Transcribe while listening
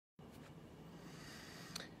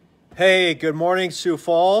Hey, good morning, Sioux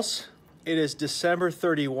Falls. It is December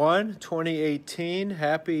 31, 2018.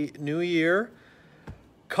 Happy New Year.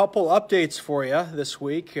 Couple updates for you this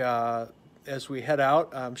week as we head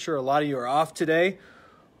out. I'm sure a lot of you are off today.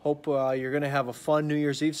 Hope you're going to have a fun New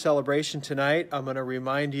Year's Eve celebration tonight. I'm going to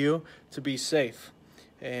remind you to be safe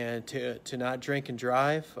and to not drink and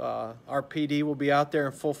drive. Our PD will be out there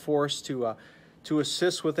in full force to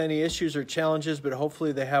assist with any issues or challenges, but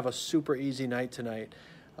hopefully they have a super easy night tonight.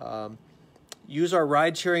 Use our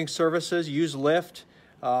ride-sharing services, use Lyft,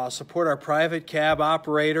 support our private cab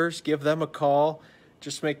operators, give them a call.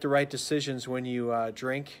 Just make the right decisions when you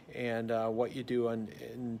drink and what you do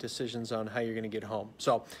and decisions on how you're going to get home.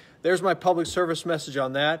 So there's my public service message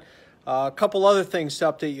on that. A couple other things to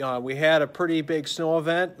update you on. We had a pretty big snow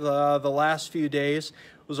event the last few days.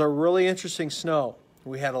 It was a really interesting snow.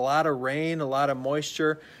 We had a lot of rain, a lot of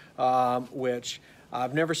moisture, which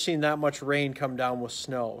I've never seen that much rain come down with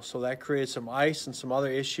snow. So that creates some ice and some other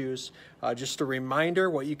issues. Just a reminder,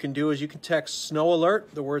 what you can do is you can text Snow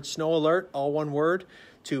Alert, the word Snow Alert, all one word,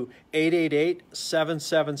 to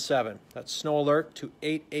 888-777. That's Snow Alert to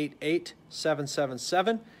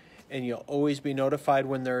 888-777. And you'll always be notified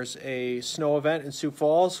when there's a snow event in Sioux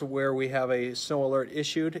Falls where we have a snow alert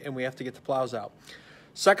issued and we have to get the plows out.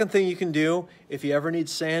 Second thing you can do, if you ever need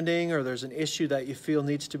sanding or there's an issue that you feel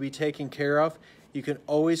needs to be taken care of, you can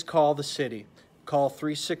always call the city. Call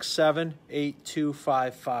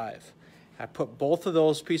 367-8255. I put both of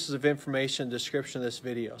those pieces of information in the description of this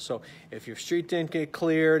video. So if your street didn't get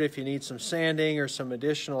cleared, if you need some sanding or some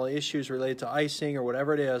additional issues related to icing or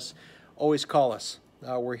whatever it is, always call us.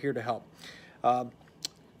 We're here to help.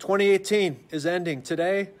 2018 is ending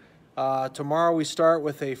today. Tomorrow we start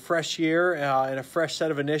with a fresh year and a fresh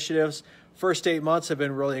set of initiatives. First 8 months have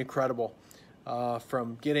been really incredible.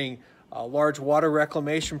 From getting a large water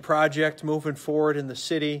reclamation project moving forward in the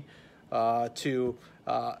city to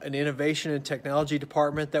an innovation and technology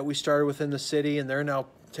department that we started within the city, and they're now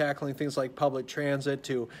tackling things like public transit.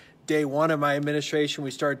 To day one of my administration, we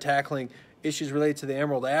started tackling issues related to the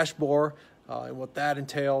emerald ash borer and what that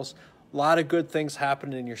entails. A lot of good things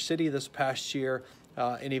happened in your city this past year,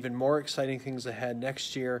 and even more exciting things ahead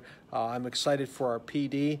next year. I'm excited for our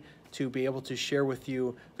PD to be able to share with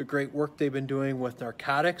you the great work they've been doing with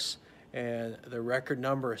narcotics and the record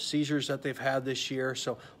number of seizures that they've had this year.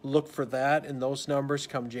 So look for that in those numbers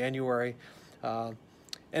come January. And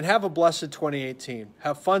have a blessed 2018.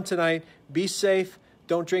 Have fun tonight. Be safe.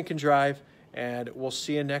 Don't drink and drive. And we'll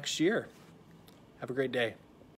see you next year. Have a great day.